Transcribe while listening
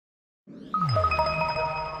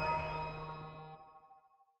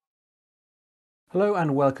Hello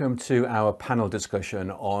and welcome to our panel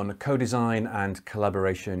discussion on co-design and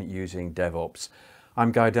collaboration using DevOps.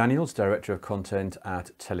 I'm Guy Daniels, Director of Content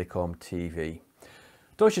at TelecomTV.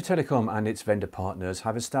 Deutsche Telekom and its vendor partners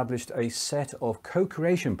have established a set of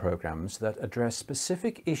co-creation programs that address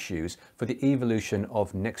specific issues for the evolution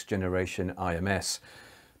of next-generation IMS.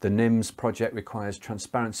 The NIMS project requires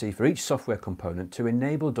transparency for each software component to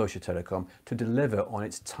enable Deutsche Telekom to deliver on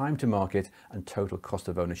its time to market and total cost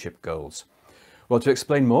of ownership goals. Well, to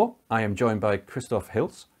explain more, I am joined by Christoph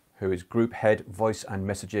Hilz, who is Group Head Voice and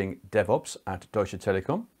Messaging DevOps at Deutsche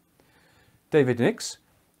Telekom, David Nix,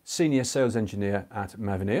 Senior Sales Engineer at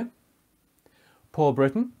Mavenir, Paul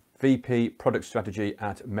Britton, VP Product Strategy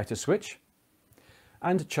at Metaswitch,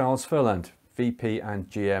 and Charles Furland, VP and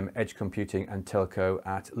GM Edge Computing and Telco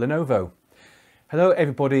at Lenovo. Hello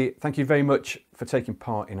everybody, thank you very much for taking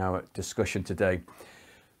part in our discussion today.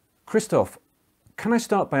 Christoph, can I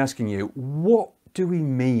start by asking you, what do we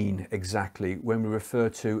mean exactly when we refer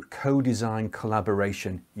to co-design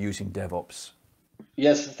collaboration using DevOps?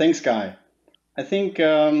 Yes, thanks, Guy. I think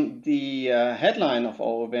the headline of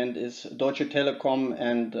our event is Deutsche Telekom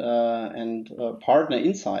and partner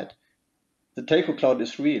insight. The Teco cloud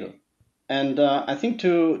is real. And I think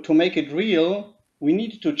to make it real, we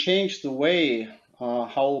need to change the way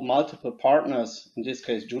how multiple partners, in this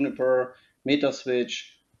case Juniper, Metaswitch,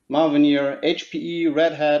 Mavenir, HPE,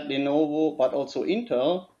 Red Hat, Lenovo, but also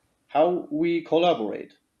Intel, how we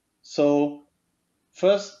collaborate. So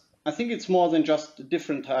first, I think it's more than just a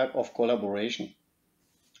different type of collaboration.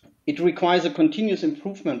 It requires a continuous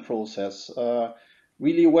improvement process,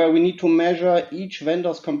 really where we need to measure each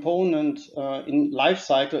vendor's component in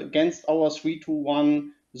lifecycle against our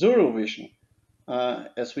 3-2-1-0 vision,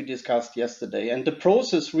 as we discussed yesterday. And the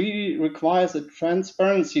process really requires a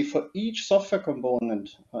transparency for each software component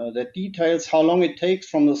that details how long it takes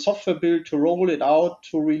from the software build to roll it out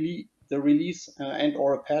to the release and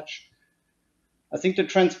or a patch. I think the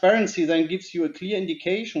transparency then gives you a clear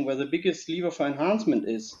indication where the biggest lever for enhancement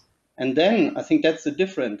is. And then I think that's the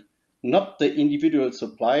difference, not the individual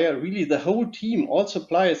supplier, really the whole team, all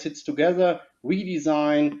suppliers sits together,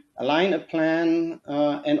 redesign, align a plan,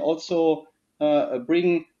 and also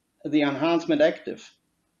bring the enhancement active.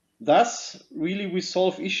 Thus, really we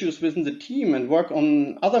solve issues within the team and work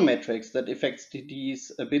on other metrics that affects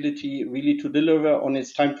TD's ability really to deliver on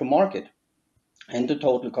its time to market and the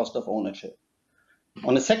total cost of ownership.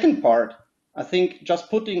 On the second part, I think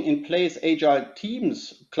just putting in place agile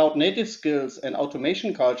teams, cloud native skills and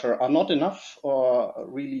automation culture are not enough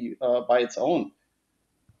really by its own.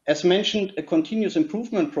 As mentioned, a continuous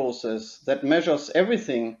improvement process that measures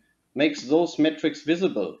everything makes those metrics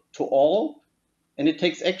visible to all, and it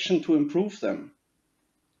takes action to improve them.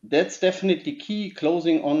 That's definitely key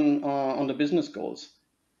closing on the business goals.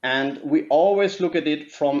 And we always look at it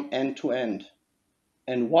from end to end.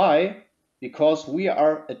 And why? Because we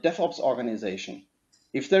are a DevOps organization.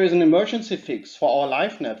 If there is an emergency fix for our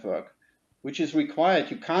live network, which is required,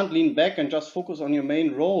 you can't lean back and just focus on your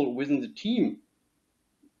main role within the team.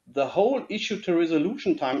 The whole issue to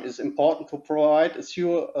resolution time is important to provide a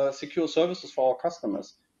secure services for our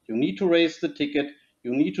customers. You need to raise the ticket,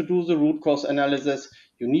 you need to do the root cause analysis,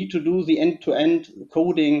 you need to do the end-to-end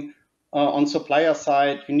coding on supplier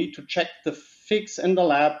side, you need to check the fix in the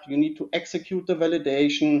lab, you need to execute the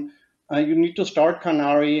validation, you need to start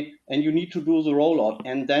Canary, and you need to do the rollout,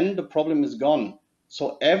 and then the problem is gone.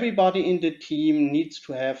 So everybody in the team needs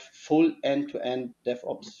to have full end-to-end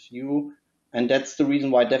DevOps view, and that's the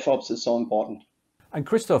reason why DevOps is so important. And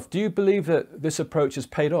Christoph, do you believe that this approach has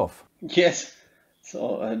paid off? Yes,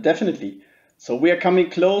 so definitely. So we are coming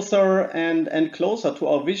closer and closer to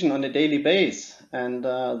our vision on a daily basis. And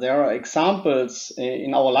there are examples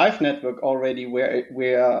in our live network already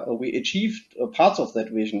where we achieved parts of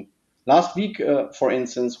that vision. Last week, for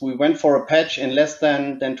instance, we went for a patch in less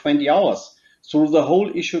than 20 hours through the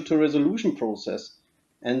whole issue to resolution process.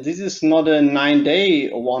 And this is not a 9-day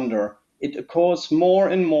wonder. It occurs more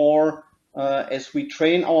and more as we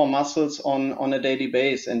train our muscles on a daily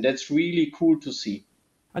basis. And that's really cool to see.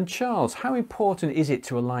 And Charles, how important is it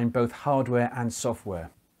to align both hardware and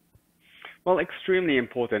software? Well, extremely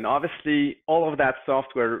important. Obviously, all of that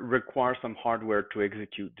software requires some hardware to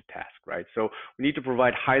execute the task, right? So we need to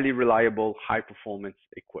provide highly reliable, high performance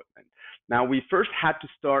equipment. Now, we first had to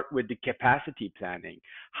start with the capacity planning.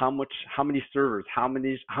 How many servers, how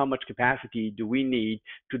much capacity do we need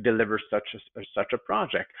to deliver such a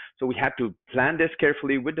project? So we had to plan this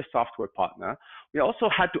carefully with the software partner. We also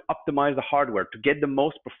had to optimize the hardware to get the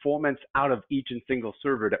most performance out of each and single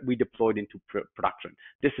server that we deployed into production.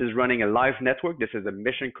 This is running a live network. This is a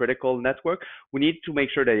mission critical network. We need to make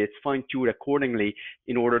sure that it's fine-tuned accordingly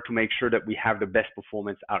in order to make sure that we have the best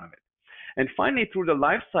performance out of it. And finally, through the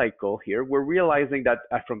life cycle here, we're realizing that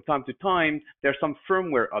from time to time, there's some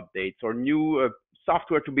firmware updates or new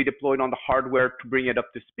software to be deployed on the hardware to bring it up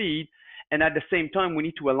to speed. And at the same time, we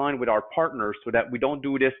need to align with our partners so that we don't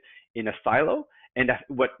do this in a silo. And that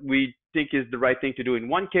what we think is the right thing to do in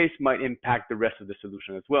one case might impact the rest of the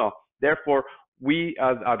solution as well. Therefore, we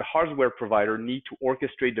as the hardware provider need to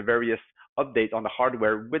orchestrate the various updates on the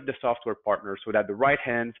hardware with the software partners so that the right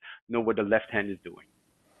hands know what the left hand is doing.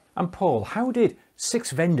 And Paul, how did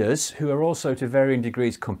 6 vendors, who are also to varying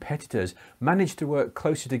degrees competitors, manage to work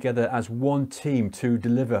closely together as one team to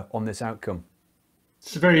deliver on this outcome?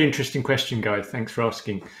 It's a very interesting question, Guy. Thanks for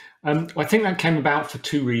asking. I think that came about for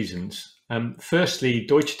 2 reasons. Firstly,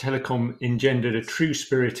 Deutsche Telekom engendered a true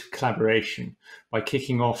spirit of collaboration by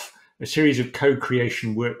kicking off a series of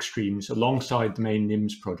co-creation work streams alongside the main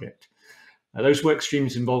NIMS project. Those work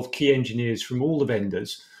streams involved key engineers from all the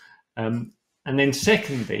vendors. And then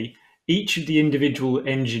secondly, each of the individual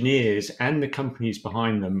engineers and the companies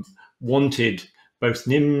behind them wanted both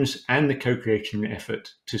NIMS and the co-creation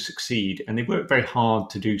effort to succeed, and they worked very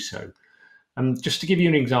hard to do so. Just to give you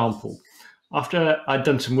an example, after I'd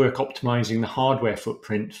done some work optimizing the hardware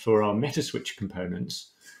footprint for our Metaswitch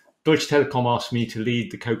components, Deutsche Telekom asked me to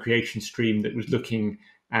lead the co-creation stream that was looking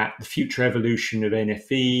at the future evolution of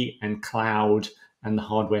NFV and cloud and the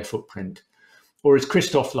hardware footprint. Or as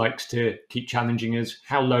Christoph likes to keep challenging us,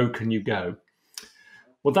 how low can you go?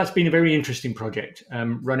 Well, that's been a very interesting project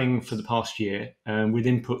running for the past year with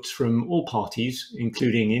inputs from all parties,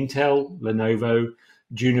 including Intel, Lenovo,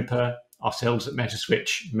 Juniper, ourselves at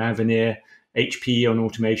Metaswitch, Mavenir, HP on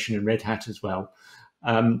automation and Red Hat as well.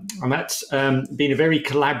 And that's been a very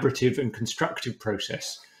collaborative and constructive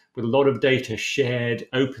process with a lot of data shared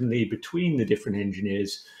openly between the different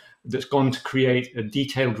engineers that's gone to create a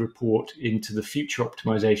detailed report into the future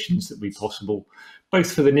optimizations that be possible,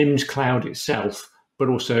 both for the NIMS cloud itself, but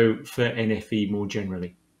also for NFV more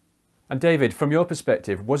generally. And David, from your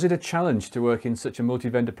perspective, was it a challenge to work in such a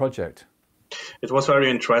multi-vendor project? It was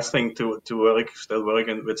very interesting to still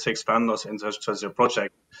working with 6 vendors in such a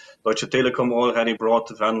project. Deutsche Telekom already brought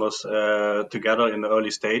the vendors together in the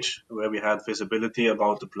early stage, where we had visibility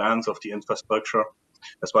about the plans of the infrastructure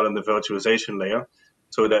as well in the virtualization layer,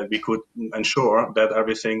 so that we could ensure that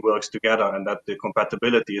everything works together and that the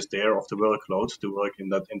compatibility is there of the workloads to work in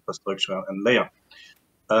that infrastructure and layer.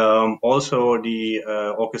 Also, the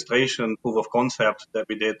orchestration proof of concept that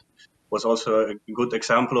we did was also a good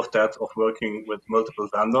example of that, of working with multiple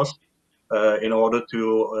vendors in order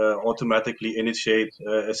to automatically initiate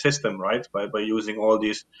a system, right, by using all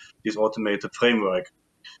these automated framework.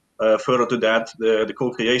 Further to that, the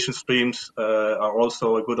co-creation streams are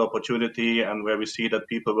also a good opportunity, and where we see that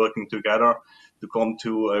people working together to come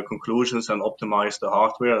to conclusions and optimize the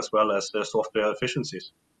hardware as well as the software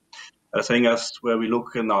efficiencies. I think that's where we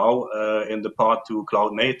look now in the part to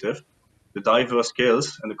cloud native. The diverse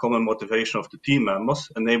skills and the common motivation of the team members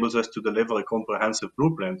enables us to deliver a comprehensive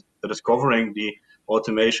blueprint that is covering the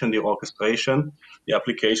automation, the orchestration, the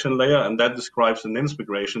application layer, and that describes the NIMS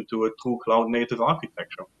migration to a true cloud native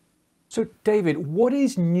architecture. So David, what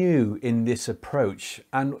is new in this approach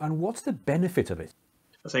and what's the benefit of it?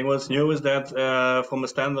 I think what's new is that from a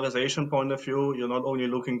standardization point of view, you're not only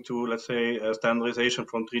looking to, let's say, standardization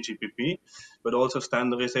from 3GPP, but also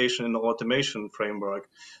standardization in the automation framework.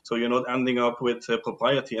 So you're not ending up with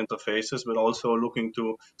proprietary interfaces, but also looking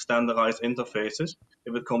to standardize interfaces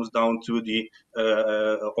if it comes down to the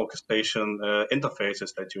orchestration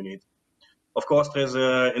interfaces that you need. Of course, there's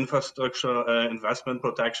infrastructure investment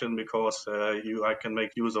protection because I can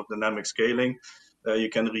make use of dynamic scaling. You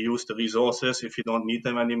can reuse the resources if you don't need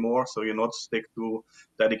them anymore, so you're not stick to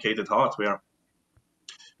dedicated hardware.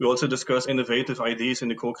 We also discuss innovative ideas in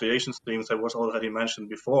the co-creation streams that was already mentioned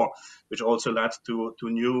before, which also led to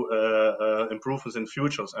new improvements in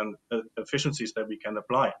futures and efficiencies that we can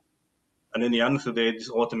apply. And in the end of the day, this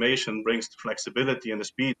automation brings the flexibility and the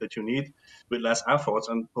speed that you need with less efforts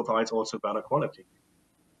and provides also better quality.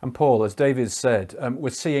 And Paul, as David said, we're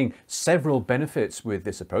seeing several benefits with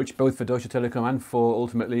this approach, both for Deutsche Telekom and for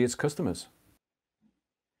ultimately its customers.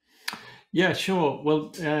 Yeah, sure.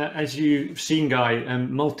 Well, as you've seen, Guy,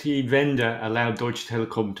 multi-vendor allowed Deutsche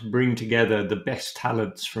Telekom to bring together the best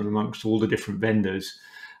talents from amongst all the different vendors,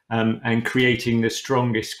 and creating the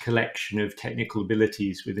strongest collection of technical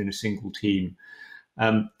abilities within a single team.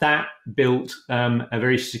 That built a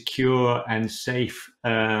very secure and safe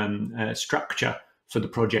structure for the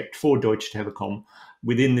project for Deutsche Telekom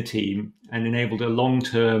within the team, and enabled a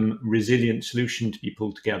long-term resilient solution to be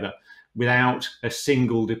pulled together without a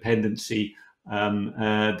single dependency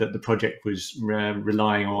that the project was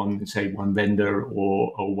relying on, say, one vendor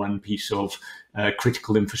or one piece of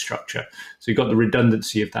critical infrastructure. So you got the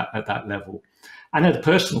redundancy of that at that level. And at a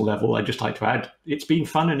personal level, I'd just like to add, it's been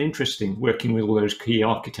fun and interesting working with all those key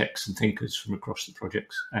architects and thinkers from across the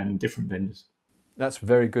projects and different vendors. That's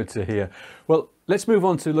very good to hear. Well, let's move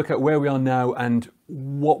on to look at where we are now and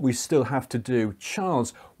what we still have to do.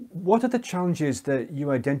 Charles, what are the challenges that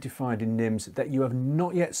you identified in NIMS that you have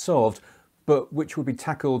not yet solved, but which will be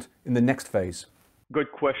tackled in the next phase?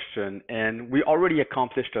 Good question. And we already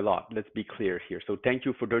accomplished a lot. Let's be clear here. So thank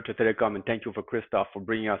you for Deutsche Telekom and thank you for Christoph for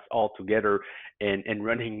bringing us all together and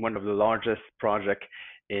running one of the largest projects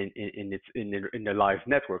in the live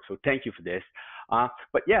network. So thank you for this.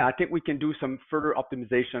 But yeah, I think we can do some further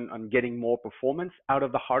optimization on getting more performance out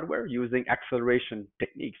of the hardware using acceleration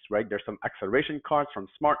techniques, right? There's some acceleration cards from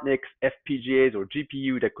SmartNICs, FPGAs, or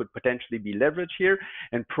GPU that could potentially be leveraged here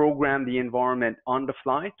and program the environment on the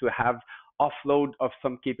fly to have offload of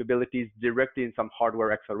some capabilities directly in some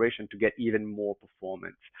hardware acceleration to get even more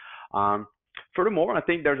performance. Furthermore, I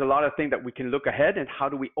think there's a lot of things that we can look ahead and how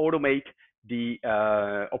do we automate the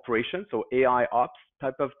operation, so AI ops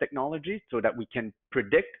type of technology, so that we can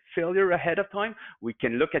predict failure ahead of time. We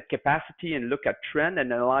can look at capacity and look at trend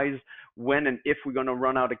and analyze when and if we're going to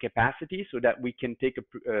run out of capacity, so that we can take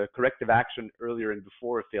a corrective action earlier and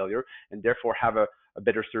before a failure, and therefore have a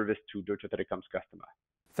better service to Deutsche Telekom's customer.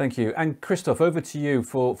 Thank you. And Christoph, over to you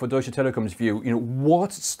for Deutsche Telekom's view.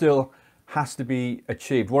 What still has to be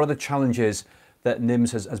achieved? What are the challenges that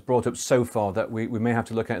NIMS has brought up so far that we may have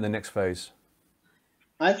to look at in the next phase?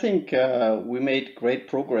 I think we made great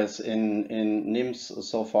progress in NIMS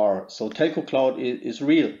so far. So Telco Cloud is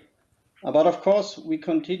real. But of course, we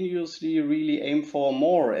continuously really aim for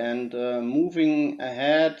more, and moving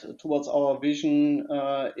ahead towards our vision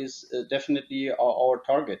is definitely our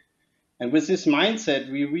target. And with this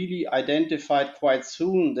mindset, we really identified quite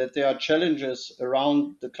soon that there are challenges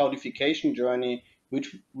around the cloudification journey,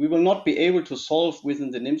 which we will not be able to solve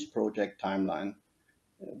within the NIMS project timeline,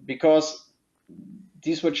 because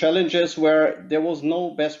these were challenges where there was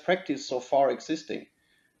no best practice so far existing.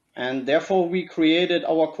 And therefore, we created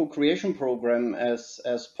our co-creation program, as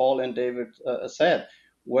Paul and David said,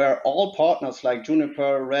 where all partners like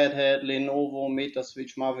Juniper, Red Hat, Lenovo,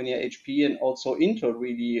 Metaswitch, Mavenir, HP, and also Intel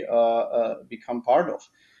really become part of.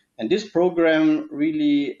 And this program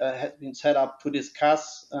really has been set up to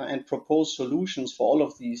discuss and propose solutions for all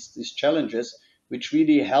of these challenges, which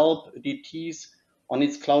really help DTs on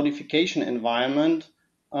its cloudification environment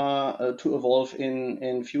to evolve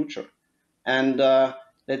in future. And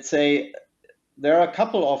let's say there are a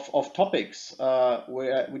couple of topics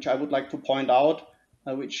which I would like to point out,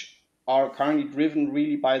 which are currently driven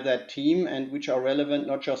really by that team and which are relevant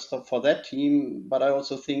not just for that team, but I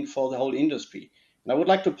also think for the whole industry. And I would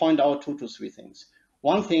like to point out 2 to 3 things.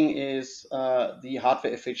 One thing is the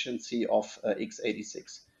hardware efficiency of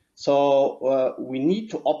x86. So we need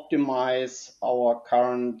to optimize our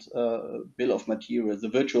current bill of material, the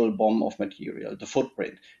virtual BOM of material, the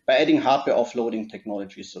footprint, by adding hardware offloading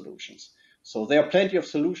technology solutions. So there are plenty of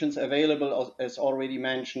solutions available, as already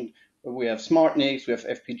mentioned. We have SmartNICs, we have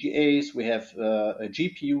FPGAs, we have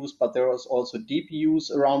GPUs, but there is also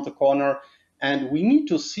DPUs around the corner. And we need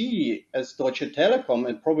to see, as Deutsche Telekom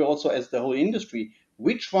and probably also as the whole industry,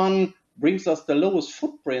 which one brings us the lowest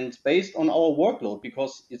footprint based on our workload,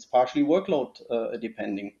 because it's partially workload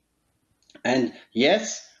depending. And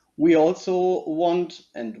yes, we also want,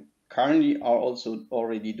 and currently are also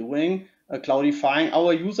already doing, cloudifying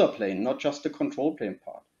our user plane, not just the control plane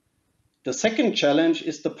part. The second challenge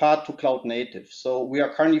is the part to cloud native. So we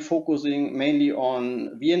are currently focusing mainly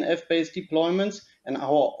on VNF-based deployments, and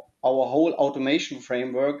our whole automation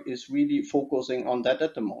framework is really focusing on that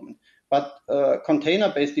at the moment. But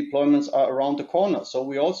container-based deployments are around the corner. So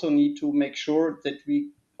we also need to make sure that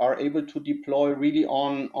we are able to deploy really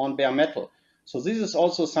on bare metal. So this is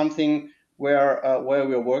also something where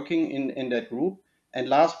we're working in that group. And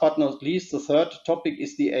last but not least, the third topic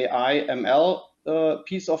is the AI ML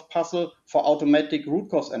piece of puzzle for automatic root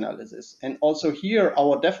cause analysis. And also here,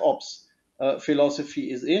 our DevOps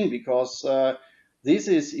philosophy is in, because This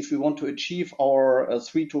is, if we want to achieve our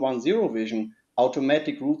 3210 vision,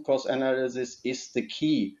 automatic root cause analysis is the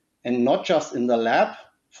key, and not just in the lab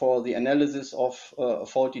for the analysis of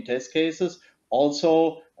faulty test cases,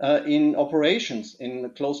 also in operations, in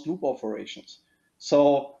closed loop operations.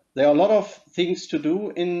 So there are a lot of things to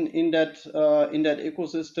do in that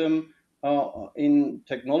ecosystem, in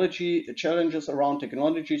technology challenges, around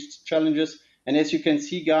technology challenges. And as you can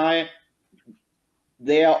see, Guy,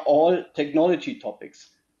 they are all technology topics,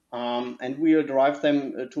 and we will drive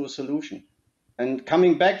them to a solution. And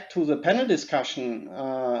coming back to the panel discussion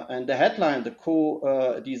and the headline, the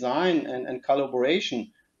co-design and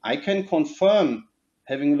collaboration, I can confirm,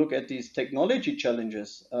 having a look at these technology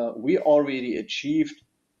challenges, we already achieved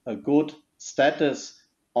a good status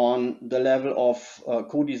on the level of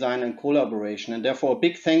co-design and collaboration. And therefore, a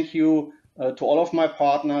big thank you to all of my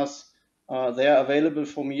partners. They are available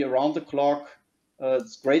for me around the clock.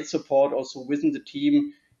 It's great support also within the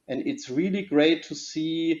team. And it's really great to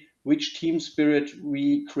see which team spirit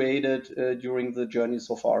we created during the journey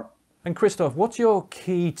so far. And Christoph, what's your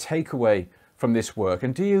key takeaway from this work?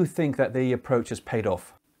 And do you think that the approach has paid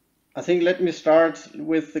off? I think let me start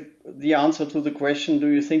with the answer to the question, do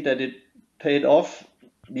you think that it paid off?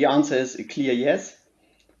 The answer is a clear yes.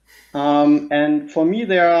 And for me,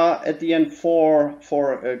 there are at the end four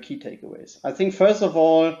key takeaways. I think first of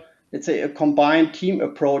all, let's say a combined team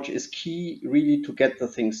approach is key really to get the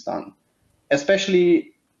things done,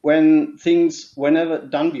 especially when things were never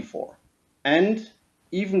done before, and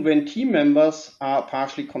even when team members are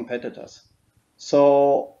partially competitors.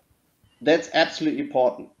 So that's absolutely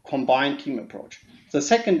important, combined team approach. The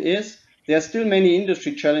second is there are still many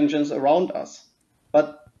industry challenges around us,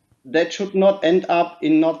 but that should not end up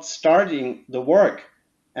in not starting the work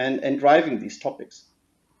and driving these topics.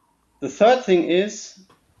 The third thing is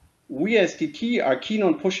we as DT are keen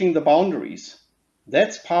on pushing the boundaries.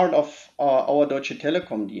 That's part of our Deutsche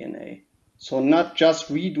Telekom DNA. So not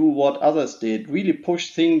just redo what others did, really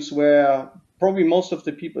push things where probably most of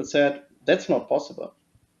the people said, that's not possible.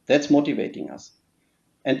 That's motivating us.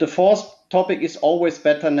 And the fourth topic is always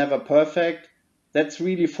better, never perfect. That's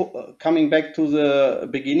really coming back to the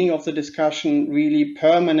beginning of the discussion, really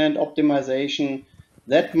permanent optimization.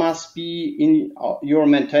 That must be in your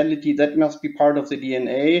mentality. That must be part of the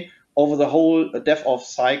DNA over the whole DevOps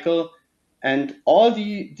cycle. And all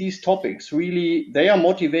these topics, really, they are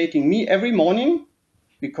motivating me every morning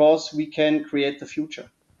because we can create the future.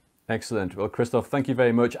 Excellent. Well, Christoph, thank you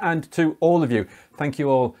very much. And to all of you, thank you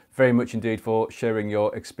all very much indeed for sharing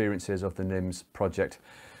your experiences of the NIMS project.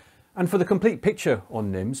 And for the complete picture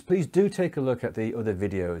on NIMS, please do take a look at the other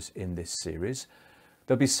videos in this series.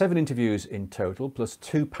 There'll be 7 interviews in total, plus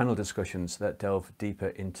 2 panel discussions that delve deeper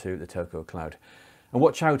into the telco cloud. And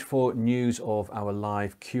watch out for news of our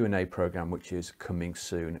live Q&A program, which is coming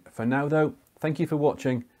soon. For now, though, thank you for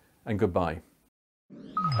watching and goodbye.